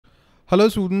Hello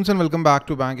students and welcome back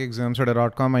to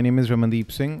bankexamstudy.com. My name is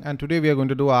Ramandeep Singh and today we are going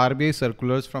to do RBI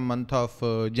circulars from month of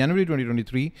January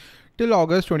 2023 till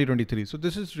August 2023. So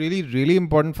this is really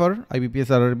important for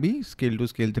IBPS RRB scale 2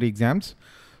 scale 3 exams.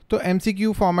 तो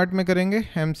MCQ format में करेंगे,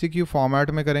 MCQ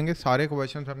format में करेंगे, सारे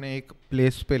questions हमने एक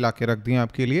place पे लाके रख दिए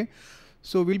आपके लिए.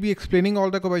 So we'll be explaining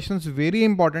all the questions, very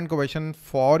important question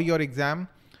for your exam.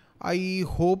 I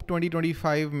hope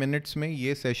 20-25 minutes में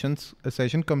ये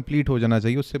सेशन कंप्लीट हो जाना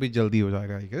चाहिए, उससे भी जल्दी हो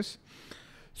जाएगा I guess.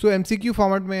 So MCQ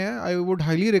format में है. आई वुड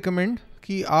हाईली रिकमेंड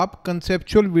कि आप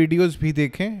कंसेप्चुअल वीडियोस भी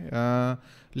देखें.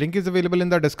 Link is available in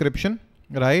the description,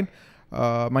 right.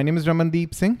 My name is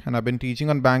Ramandeep Singh and I've been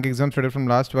teaching on bank exam study from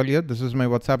last 12 years. This is my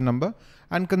WhatsApp number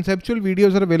and conceptual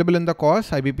videos are available in the course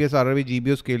IBPS RRB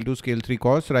GBO scale 2 scale 3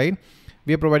 course, right.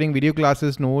 We are providing video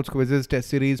classes, notes, quizzes,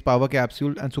 test series, power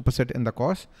capsule and superset in the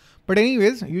course. But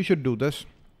anyways, you should do this.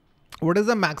 What is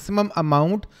the maximum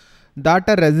amount that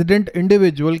a resident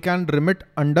individual can remit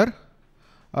under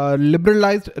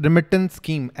liberalized remittance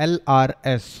scheme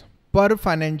LRS per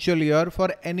financial year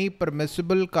for any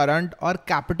permissible current or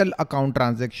capital account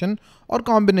transaction or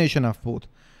combination of both?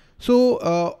 So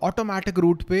automatic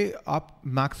route पे आप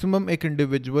maximum एक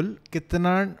individual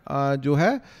कितना जो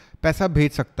है पैसा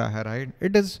भेज सकता है, right?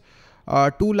 It is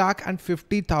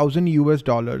 $250,000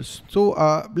 US. So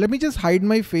let me just hide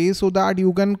my face so that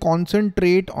you can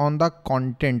concentrate on the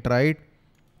content, right?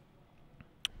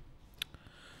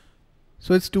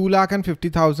 So it's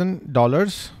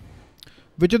 $250,000.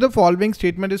 Which of the following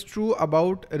statement is true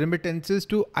about remittances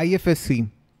to IFSC?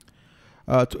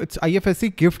 So it's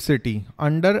IFSC Gift City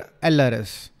under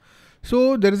LRS.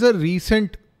 So there is a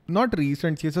recent, not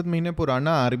recent, 6-7 महीने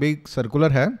पुराना RBI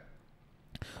circular है.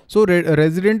 So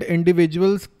resident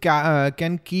individuals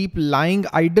can keep lying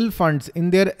idle funds in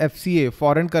their FCA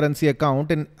foreign currency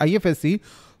account in IFSC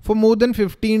for more than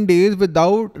 15 days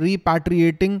without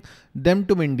repatriating them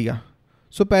to India.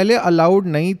 So पहले allowed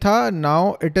नहीं था,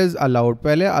 now it is allowed.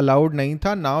 पहले allowed नहीं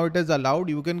था, now it is allowed.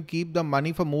 You can keep the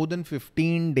money for more than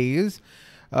 15 days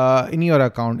in your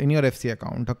account, in your FCA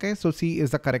account. Okay, so C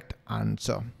is the correct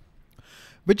answer.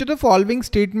 Which of the following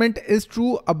statement is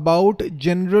true about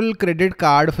general credit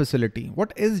card facility?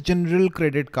 What is general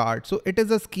credit card? So it is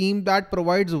a scheme that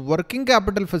provides working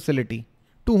capital facility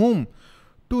to whom?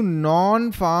 To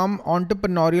non-farm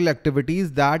entrepreneurial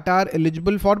activities that are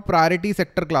eligible for priority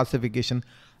sector classification.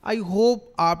 I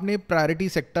hope आपने priority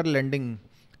sector lending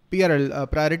PRL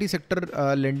priority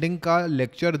sector lending का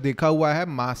lecture देखा हुआ है.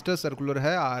 Master circular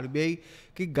है, RBI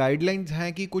की guidelines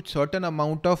हैं कि कुछ सर्टेन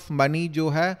अमाउंट ऑफ मनी जो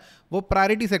है वो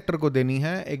प्रायोरिटी सेक्टर को देनी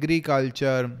है.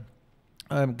 एग्रीकल्चर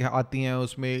आती हैं,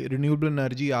 उसमें रिन्यूएबल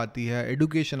एनर्जी आती है,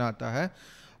 एडुकेशन आता है.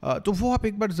 तो वो आप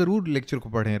एक बार ज़रूर लेक्चर को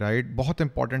पढ़ें, राइट. बहुत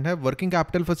इंपॉर्टेंट है. Working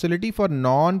capital facility for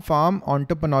non farm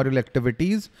entrepreneurial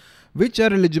activities which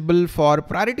are eligible for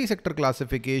priority sector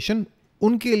classification,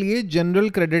 उनके लिए जनरल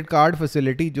क्रेडिट कार्ड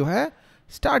फैसिलिटी जो है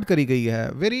स्टार्ट करी गई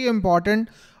है. वेरी इंपॉर्टेंट,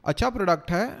 अच्छा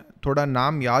प्रोडक्ट है, थोड़ा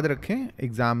नाम याद रखें,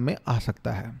 एग्जाम में आ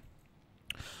सकता है.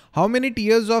 How many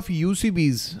tears of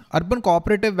UCBs urban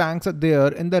cooperative banks are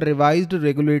there in the revised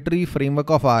regulatory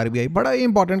framework of RBI? बड़ा ही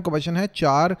इंपॉर्टेंट क्वेश्चन है.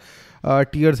 4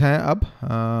 टीयर्स हैं अब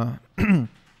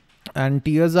and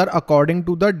tears are according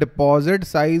to the deposit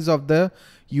size of the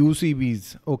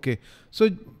UCBs. Okay, सो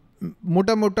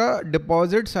मोटा मोटा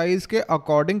deposit size के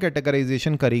according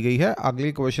categorisation करी गई है.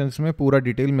 अगले क्वेश्चंस में पूरा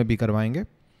डिटेल में भी करवाएंगे.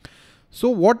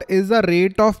 So what is the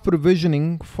rate of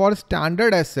provisioning for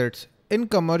standard assets in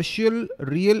commercial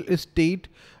real estate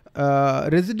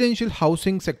residential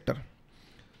housing sector?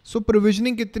 So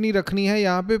provisioning कितनी रखनी है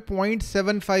यहाँ पे?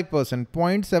 0.75%.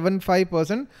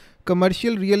 0.75%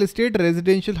 commercial real estate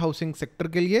residential housing sector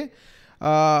के लिए.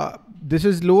 This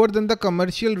is lower than the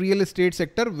commercial real estate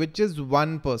sector, which is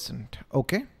 1%,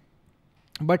 okay,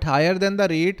 but higher than the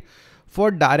rate for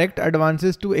direct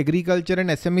advances to agriculture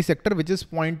and SME sector, which is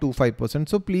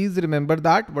 0.25%. So please remember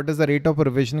that. What is the rate of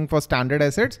provisioning for standard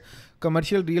assets?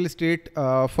 Commercial real estate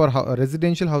for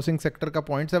residential housing sector का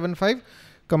 0.75,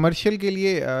 commercial के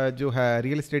लिए जो है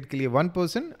real estate के लिए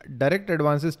 1%, direct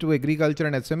advances to agriculture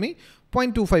and SME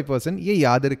 0.25%. ये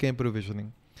याद रखें provisioning.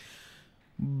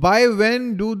 By when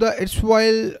do the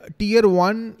erstwhile tier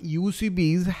 1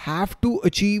 UCBs have to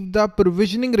achieve the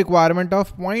provisioning requirement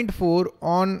of 0.4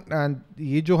 on, and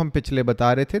ये जो हम पिछले बता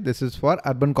रहे थे, this is for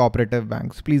urban cooperative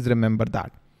banks, please remember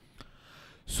that.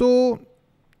 So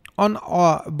on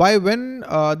by when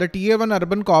the tier 1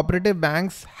 urban cooperative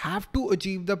banks have to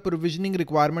achieve the provisioning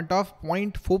requirement of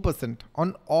 0.4%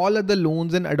 on all other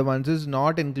loans and advances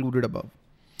not included above.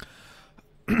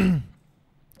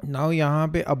 Now यहाँ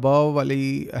पे above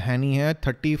वाली है नहीं है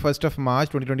 31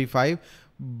 March 2025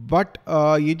 but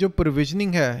ये जो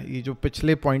provisioning है, ये जो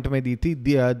पिछले पॉइंट में दी थी,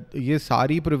 ये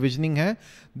सारी प्रोविजनिंग है,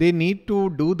 they need to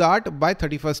do that bye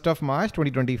 31 March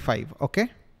 2025. Okay,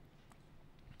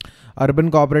 urban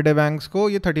cooperative banks को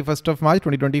ये 31 मार्च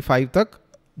 2025 तक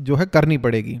जो है करनी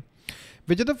पड़ेगी.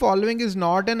 Which of the following is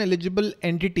not an eligible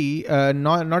entity,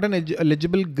 not an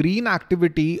eligible green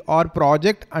activity or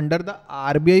project under the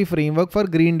RBI framework for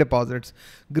green deposits?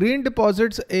 Green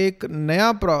deposits एक नया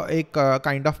एक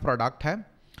kind of product है.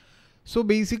 So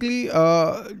basically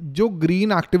जो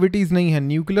green activities नहीं है,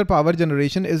 nuclear power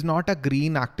generation is not a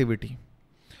green activity.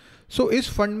 So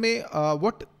इस fund में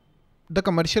what the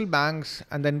commercial banks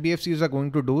and the NBFCs are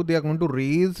going to do, they are going to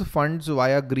raise funds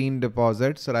via green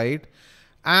deposits, right?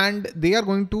 And they are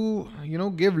going to, you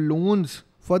know, give loans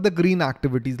for the green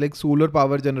activities like solar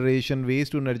power generation,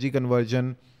 waste to energy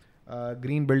conversion,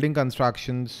 green building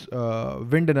constructions,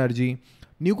 wind energy.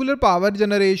 Nuclear power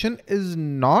generation is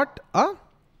not a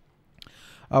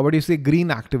what do you say,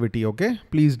 green activity. Okay,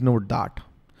 please note that.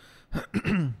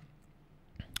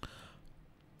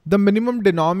 The minimum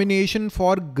denomination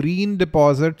for green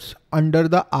deposits under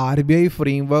the RBI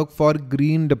framework for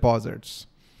green deposits.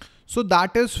 So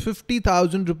that is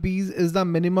 50,000 rupees is the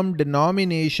minimum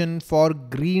denomination for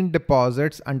green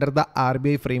deposits under the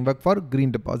RBI framework for green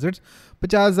deposits.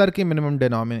 50,000 की minimum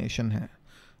denomination है.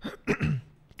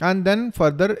 And then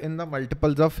further in the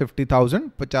multiples of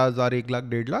 50,000, 50,000, 1 lakh,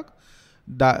 1.5 lakh,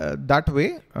 that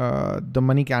way the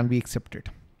money can be accepted.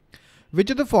 Which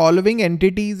of the following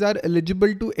entities are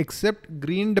eligible to accept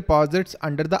green deposits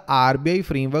under the RBI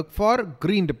framework for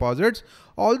green deposits?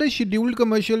 All the scheduled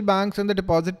commercial banks and the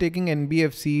deposit taking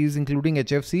NBFCs, including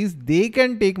HFCs, they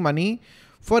can take money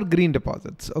for green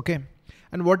deposits. Okay.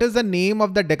 And what is the name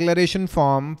of the declaration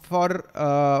form for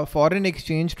foreign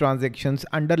exchange transactions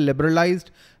under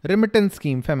liberalized remittance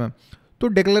scheme? Fam तो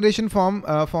declaration form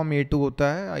form A2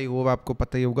 होता है. I hope आपको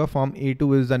पता ही होगा. Form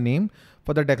A2 is the name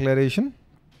for the declaration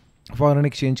foreign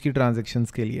exchange की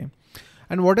transactions के लिए.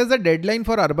 And what is the deadline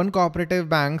for urban cooperative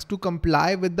banks to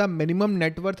comply with the minimum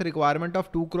net worth requirement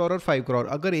of 2 crore और 5 crore?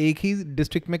 अगर एक ही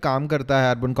district में काम करता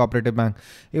है urban cooperative bank,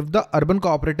 if the urban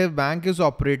cooperative bank is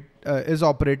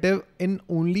operative in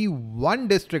only one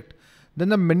district, then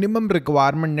the minimum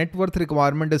requirement, net worth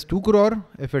requirement is 2 crore.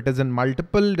 If it is in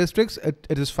multiple districts,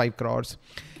 it is 5 crores.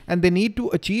 And they need to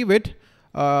achieve it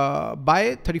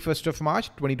by 31st of March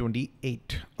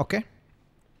 2028. Okay.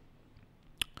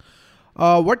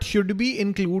 What should be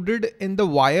included in the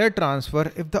wire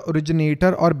transfer if the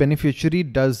originator or beneficiary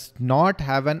does not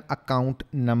have an account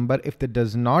number? If they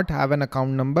does not have an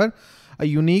account number, a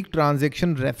unique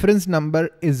transaction reference number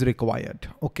is required.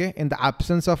 Okay. In the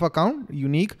absence of account,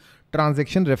 unique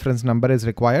transaction reference number is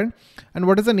required. And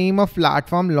what is the name of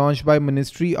platform launched by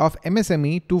Ministry of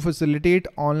MSME to facilitate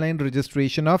online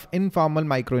registration of informal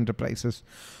micro enterprises?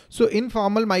 So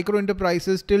informal micro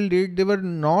enterprises till date, they were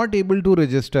not able to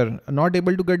register, not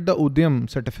able to get the Udyam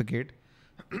certificate.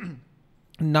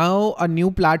 Now a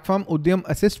new platform, Udyam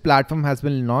Assist platform, has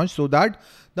been launched so that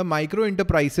the micro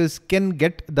enterprises can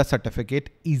get the certificate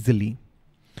easily.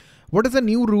 What is the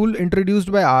new rule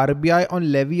introduced by RBI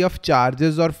on levy of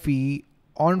charges or fee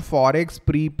on Forex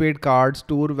prepaid cards,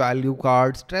 store value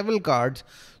cards, travel cards?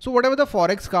 So whatever the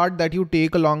Forex card that you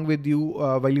take along with you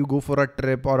while you go for a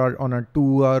trip or on a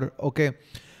tour, okay.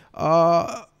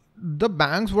 The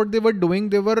banks, what they were doing,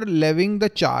 they were levying the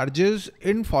charges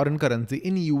in foreign currency,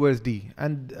 in USD,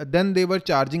 and then they were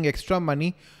charging extra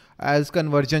money as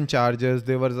conversion charges.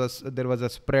 There was a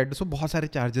spread, so बहुत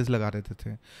सारे charges लगा रहे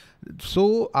थे.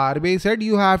 So RBI said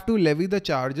you have to levy the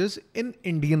charges in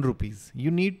Indian rupees.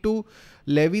 You need to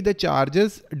levy the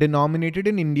charges denominated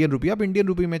in Indian rupee. आप Indian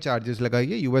rupee में charges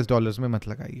लगाइए, US dollars में मत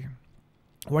लगाइए.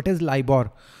 What is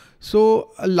LIBOR? So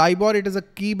LIBOR, it is a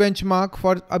key benchmark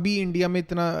for, अभी India में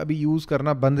इतना अभी यूज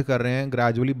करना बंद कर रहे हैं,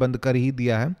 gradually बंद कर ही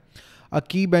दिया है. A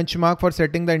key benchmark for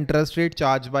setting the interest rate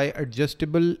charged by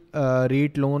adjustable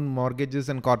rate loan, mortgages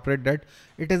and corporate debt.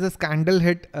 It is a scandal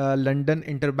hit London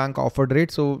interbank offered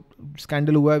rate. So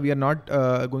scandal हुआ है, we are not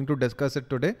going to discuss it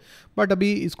today. But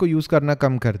अभी इसको use करना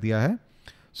कम कर दिया है.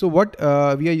 So what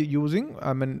we are using,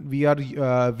 I mean,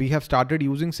 we have started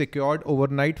using secured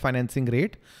overnight financing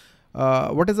rate.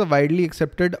 What is a widely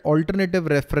accepted alternative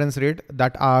reference rate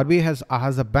that RBI has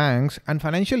asked the banks and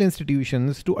financial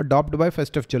institutions to adopt by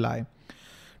 1st of July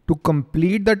to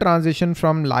complete the transition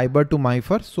from LIBOR to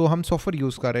MIFR? So हम SOFR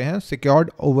use कर रहे हैं,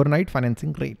 secured overnight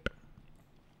financing rate.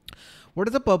 What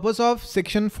is the purpose of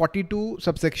section 42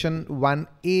 subsection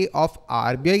 1A of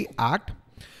RBI Act?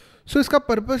 So इसका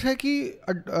purpose है कि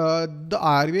the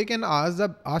RBI can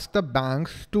ask the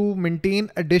banks to maintain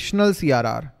additional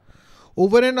CRR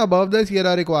over and above the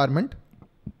CRR requirement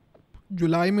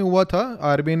जुलाई में हुआ था,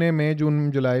 RBI ने मई जून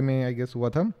जुलाई में I guess हुआ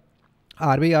था।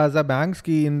 आरबीआई आज द बैंक्स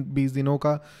की इन 20 दिनों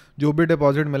का जो भी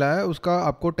डिपॉजिट मिला है उसका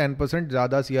आपको 10%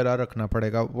 ज़्यादा CRR रखना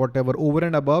पड़ेगा। What ever over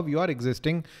and above your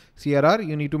existing CRR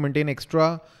you need to maintain extra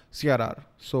CRR.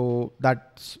 So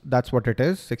that's what it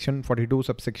is. Section 42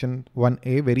 subsection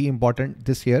 1A, very important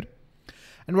this year.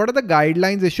 And what are the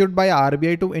guidelines issued by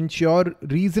RBI to ensure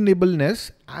reasonableness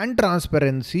and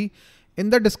transparency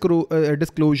in the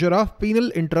disclosure of penal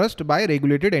interest by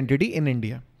regulated entity in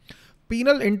India?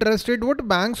 Penal interest rate, what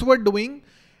banks were doing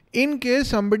in case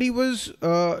somebody was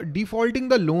defaulting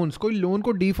the loans, कोई loan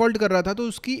को default कर रहा था तो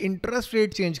उसकी interest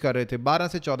rate change कर रहे थे, 12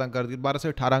 से 14 कर दिया, 12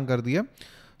 से 18 कर दिया.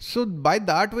 So by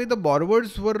that way the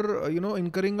borrowers were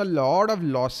incurring a lot of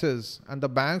losses and the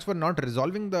banks were not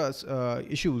resolving the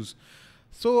issues.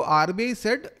 So RBI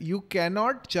said you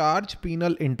cannot charge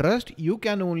penal interest, you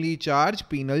can only charge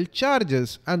penal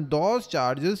charges and those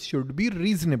charges should be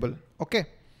reasonable. Okay.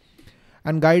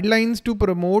 And guidelines to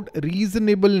promote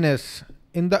reasonableness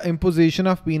in the imposition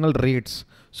of penal rates.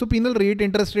 So penal rate,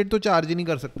 interest rate तो charge ही नहीं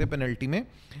कर सकते penalty में,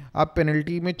 आप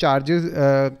penalty में charges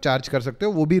charge कर सकते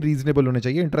हो, वो भी रीजनेबल होने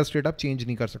चाहिए, इंटरेस्ट रेट आप चेंज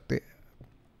नहीं कर सकते.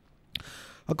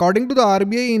 According to the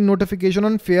RBI in notification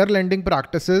on fair lending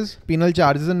practices, penal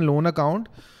charges and loan account,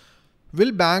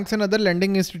 will banks and other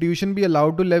lending institutions be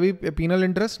allowed to levy penal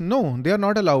interest? No, they are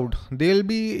not allowed. They'll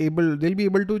be able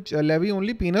to levy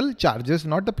only penal charges,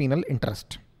 not the penal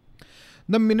interest.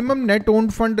 The minimum net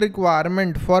owned fund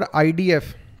requirement for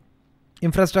IDF,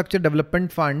 Infrastructure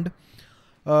Development Fund,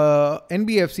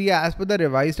 NBFC, as per the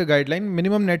revised guideline,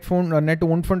 minimum net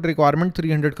owned fund requirement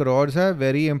 300 crores है.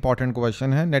 Very important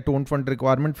question है. Net owned fund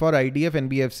requirement for IDF,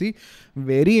 NBFC,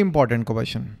 very important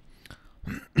question.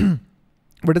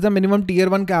 What is the minimum tier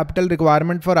 1 capital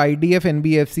requirement for IDF,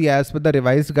 NBFC as per the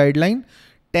revised guideline?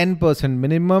 10%.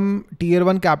 Minimum tier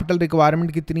 1 capital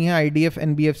requirement कितनी है IDF,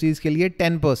 NBFCs के लिए?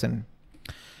 10%.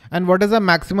 And what is the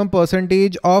maximum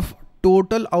percentage of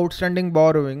total outstanding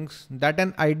borrowings that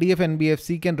an IDF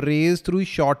NBFC can raise through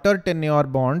shorter tenure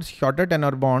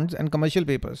bonds and commercial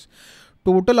papers?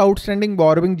 Total outstanding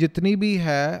borrowing जितनी भी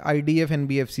है IDF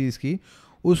NBFCs की,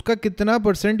 उसका कितना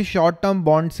परसेंट शॉर्ट टर्म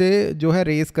बॉन्ड से जो है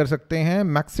raise कर सकते हैं?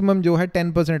 मैक्सिमम जो है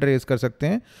 10% रेज कर सकते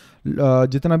हैं.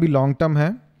 जितना भी लॉन्ग टर्म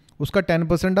है उसका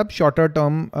 10% आप शॉर्टर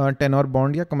टर्म टेनर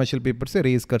बॉन्ड या कमर्शियल पेपर से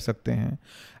रेज कर सकते हैं.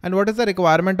 And what is the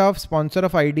requirement of sponsor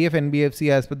of IDF NBFC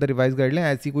as per the revise guideline?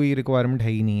 ऐसी कोई रिक्वायरमेंट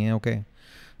है ही नहीं है. Okay.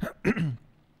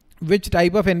 Which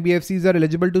type of NBFCs are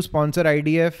eligible to sponsor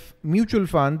IDF mutual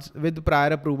funds with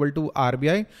prior approval to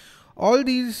RBI? All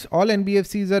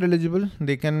NBFCs are eligible.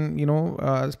 They can,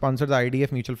 sponsor the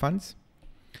IDF mutual funds.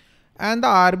 And the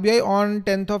RBI on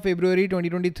 10th of February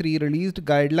 2023 released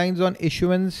guidelines on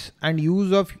issuance and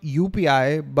use of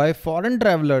UPI by foreign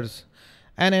travelers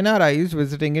and NRIs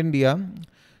visiting India.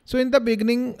 So in the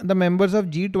beginning, the members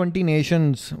of G20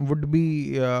 nations would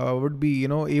be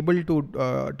able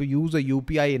to use a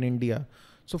UPI in India.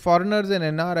 So foreigners and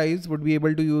NRIs would be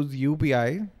able to use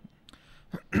UPI.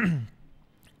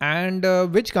 And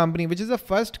which is the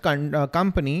first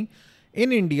company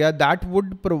in India that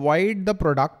would provide the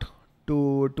product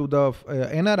to the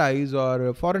NRIs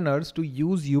or foreigners to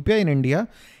use UPI in India?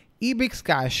 eBix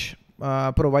Cash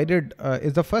provided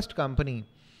is the first company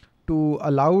to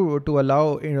allow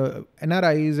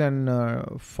NRIs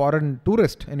and foreign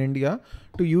tourists in India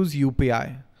to use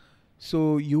UPI.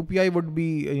 So UPI would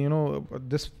be,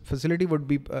 this facility would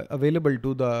be available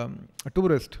to the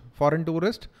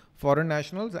foreign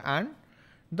nationals and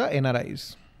the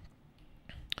NRIs.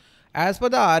 As per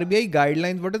the RBI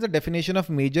guidelines, what is the definition of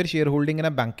major shareholding in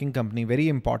a banking company? Very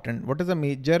important. What is a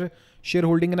major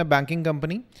shareholding in a banking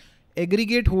company?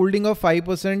 Aggregate holding of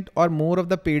 5% or more of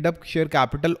the paid up share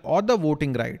capital or the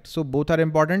voting right. So both are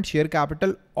important. Share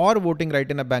capital or voting right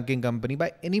in a banking company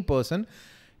by any person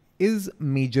is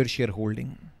major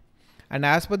shareholding. And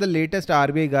as per the latest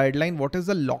RBI guideline, what is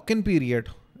the lock-in period?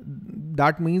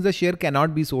 That means the share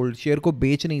cannot be sold. Share को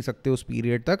बेच नहीं सकते उस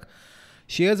period तक.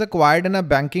 Shares acquired in a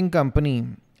banking company,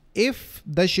 if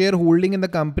the shareholding in the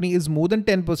company is more than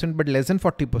 10% but less than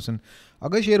 40%,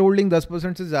 अगर shareholding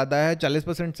 10% से ज़्यादा है,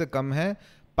 40% से कम है,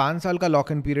 5 साल का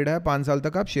lock in period है, 5 साल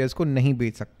तक आप shares को नहीं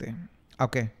बेच सकते.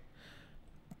 Okay.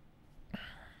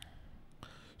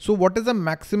 So what is the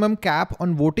maximum cap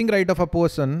on voting right of a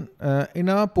person in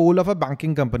a poll of a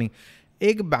banking company?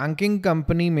 एक बैंकिंग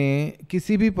कंपनी में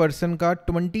किसी भी पर्सन का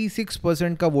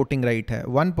 26% का वोटिंग राइट है.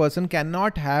 One person can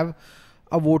not have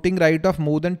a voting right of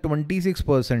more than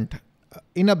 26%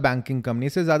 in a banking company.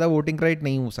 इससे ज़्यादा voting right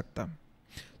नहीं हो सकता.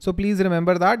 So please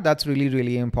remember that, that's really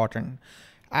really important.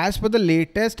 As per the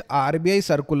latest RBI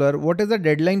circular, what is the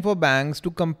deadline for banks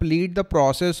to complete the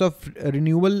process of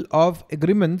renewal of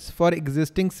agreements for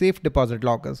existing safe deposit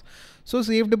lockers? So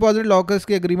safe deposit lockers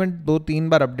के agreement 2-3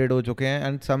 बार update हो चुके हैं,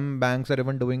 and some banks are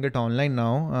even doing it online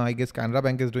now. I guess Canara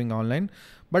Bank is doing online,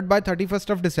 but by 31st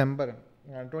of December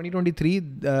 2023,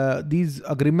 these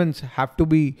agreements have to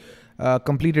be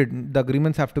completed. The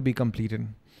agreements have to be completed.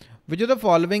 Which of the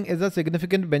following is a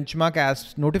significant benchmark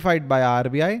as notified by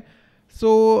RBI?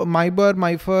 So MIBOR,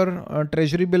 MIFOR,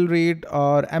 Treasury bill rate,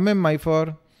 or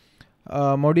MIFOR,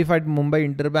 modified Mumbai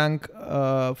Interbank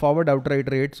forward outright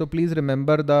rate. So please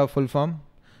remember the full form.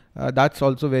 That's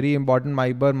also very important.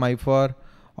 MIBOR, MIFOR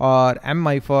और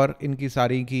MIFOR इनकी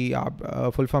सारी की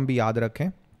आप full form भी याद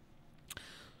रखें.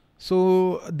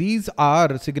 So these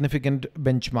are significant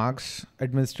benchmarks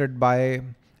administered by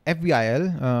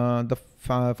FBIL, the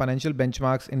Financial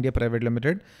Benchmarks India Private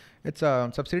Limited. It's a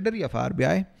subsidiary of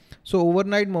RBI. So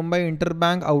overnight Mumbai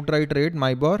Interbank outright rate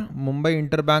MIBOR, Mumbai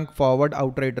Interbank forward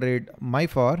outright rate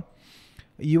MIFOR,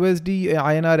 USD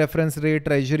INR reference rate,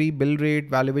 Treasury bill rate,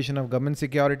 valuation of government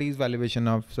securities, valuation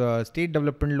of state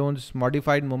development loans,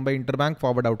 modified Mumbai Interbank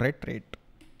forward outright rate.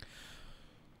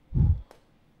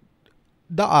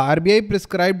 The RBI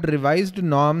prescribed revised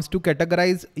norms to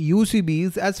categorize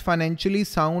UCBs as financially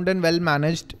sound and well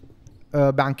managed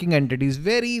banking entities.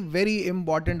 Very, very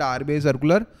important RBI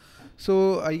circular.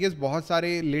 So I guess बहुत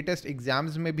सारे latest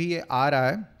exams में भी ये आ रहा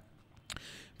है.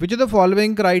 Which of the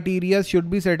following criteria should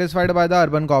be satisfied by the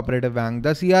urban cooperative bank?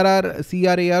 The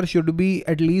CRAR should be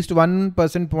at least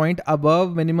 1% point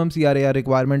above minimum CRAR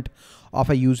requirement of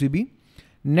a UCB.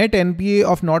 Net NPA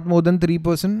of not more than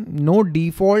 3%. No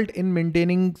default in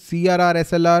maintaining CRR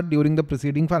SLR during the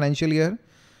preceding financial year.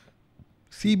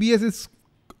 CBS is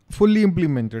fully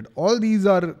implemented. All these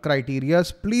are criteria.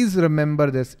 Please remember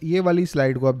this. ये वाली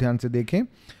slide को आप ध्यान से देखें.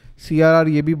 CRR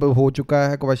ये भी हो चुका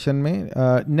है question में.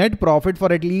 Net profit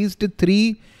for at least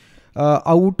 3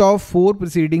 out of 4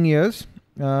 preceding years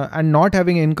and not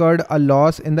having incurred a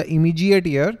loss in the immediate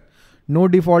year. No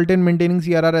default in maintaining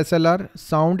CRR SLR.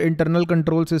 Sound internal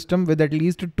control system with at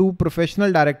least 2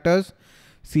 professional directors.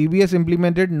 CBS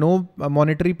implemented. No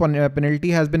monetary penalty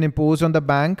has been imposed on the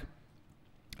bank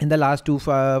in the last 2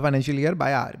 financial year by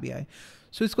RBI.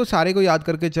 So इसको सारे को याद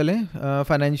करके चलें.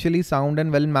 Financially sound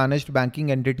and well managed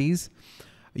banking entities.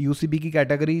 UCB की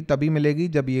category तभी मिलेगी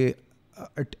जब ये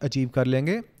achieve कर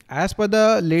लेंगे. As per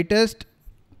the latest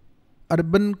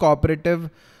urban cooperative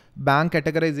bank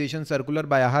categorization circular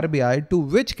by RBI, to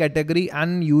which category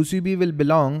an UCB will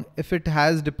belong if it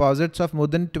has deposits of more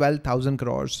than 12,000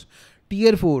 crores?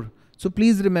 Tier 4. So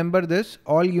please remember this,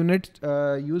 all unit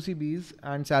UCBs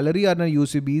and salary earner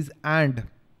UCBs and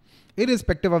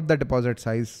irrespective of the deposit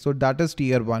size. So that is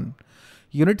tier 1.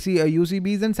 Unit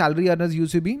UCBs and salary earners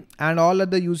UCB and all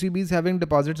other UCBs having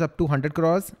deposits up to 100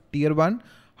 crores, tier 1,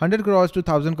 100 crores to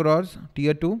 1000 crores,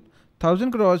 tier 2,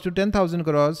 1000 crores to 10,000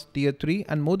 crores, tier 3,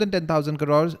 and more than 10,000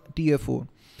 crores, tier 4.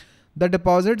 The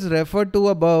deposits referred to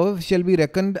above shall be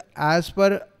reckoned as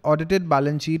per audited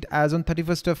balance sheet as on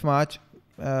 31st of March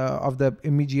of the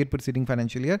immediate preceding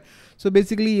financial year. So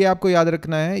basically ये आपको याद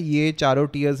रखना है, ये चारों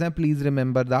tiers हैं. Please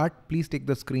remember that. Please take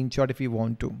the screenshot if you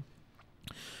want to.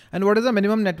 And what is the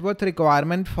minimum net worth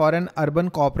requirement for an urban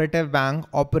cooperative bank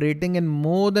operating in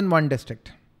more than one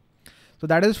district? So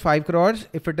that is 5 crores.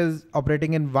 If it is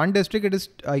operating in one district, it is,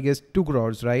 I guess, 2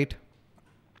 crores, right?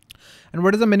 And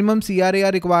what is the minimum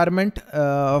CRAR requirement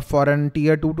for an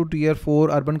tier 2 to tier 4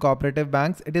 urban cooperative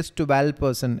banks? It is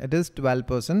 12%. It is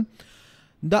 12%.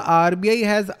 The RBI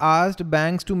has asked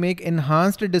banks to make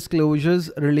enhanced disclosures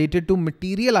related to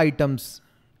material items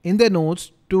in their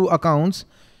notes to accounts.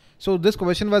 So this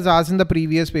question was asked in the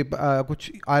previous paper. कुछ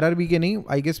RRB के नहीं,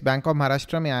 I guess Bank of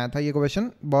Maharashtra में आया था ये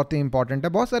question. बहुत ही important है.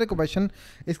 बहुत सारे question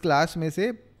इस class में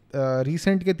से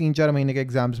recent के 3-4 महीने के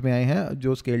exams में आए हैं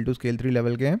जो scale 2, scale 3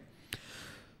 level के हैं.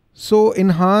 So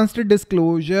enhanced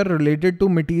disclosure related to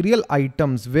material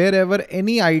items wherever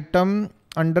any item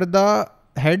under the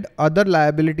head other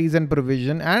liabilities and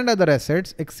provision and other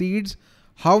assets exceeds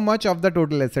how much of the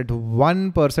total asset?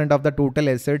 1% of the total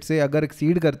asset से अगर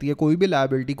exceed करती है कोई भी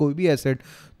liability, कोई भी asset,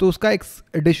 तो उसका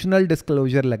additional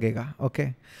disclosure लगेगा.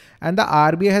 Okay. And the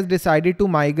RBI has decided to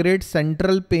migrate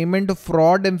Central Payment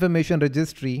Fraud Information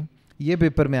Registry, ये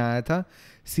paper में आया था,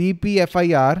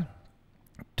 CPFIR,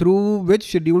 through which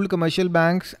scheduled commercial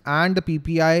banks and the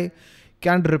PPI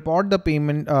can report the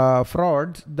payment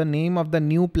frauds. The name of the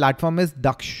new platform is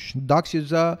Daksh. Daksh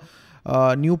is a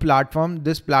new platform.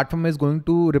 This platform is going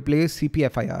to replace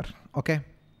CPFIR. Okay.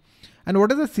 And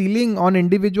what is the ceiling on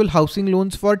individual housing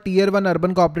loans for tier 1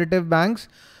 urban cooperative banks?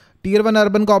 Tier 1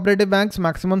 urban cooperative banks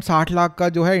maximum 60 lakh का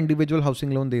जो है individual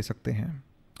housing loan दे सकते हैं.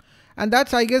 And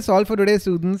that's I guess all for today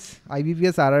students.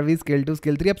 IBPS RRB scale 2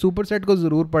 scale 3. आप super set को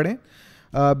ज़रूर पढ़ें.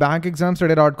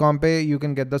 bankexamstudy.com पे you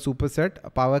can get the superset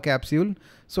power capsule.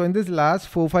 So in this last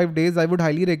 4-5 days I would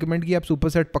highly recommend कि आप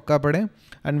superset पक्का पढ़ें.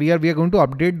 And we are going to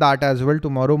update that as well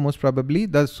tomorrow, most probably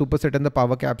the superset and the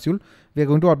power capsule. We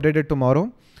are going to update it tomorrow,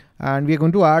 and we are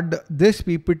going to add this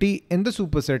PPT in the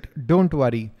superset. Don't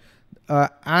worry.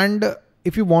 And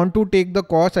if you want to take the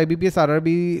course, IBPS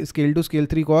RRB scale 2 scale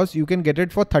 3 course, you can get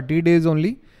it for 30 days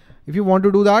only. If you want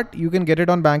to do that, you can get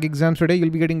it on Bank Exams Today.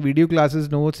 You'll be getting video classes,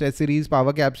 notes, test series,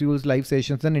 power capsules, live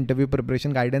sessions, and interview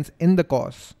preparation guidance in the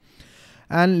course.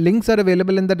 And links are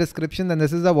available in the description. And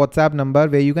this is a WhatsApp number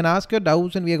where you can ask your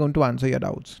doubts and we are going to answer your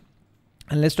doubts.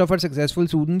 And list of our successful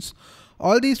students.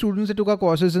 All these students that took our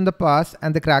courses in the past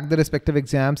and they cracked their respective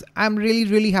exams, I'm really,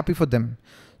 really happy for them.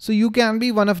 So you can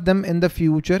be one of them in the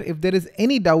future. If there is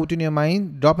any doubt in your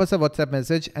mind, drop us a WhatsApp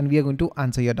message and we are going to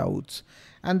answer your doubts.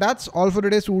 And that's all for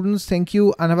today, students. Thank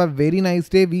you and have a very nice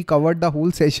day. We covered the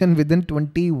whole session within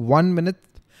 21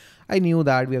 minutes. I knew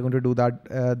that we are going to do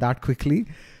that quickly.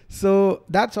 So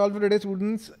that's all for today,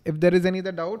 students. If there is any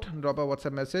other doubt, drop a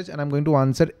WhatsApp message and I'm going to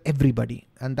answer everybody.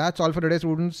 And that's all for today,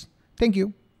 students. Thank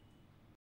you.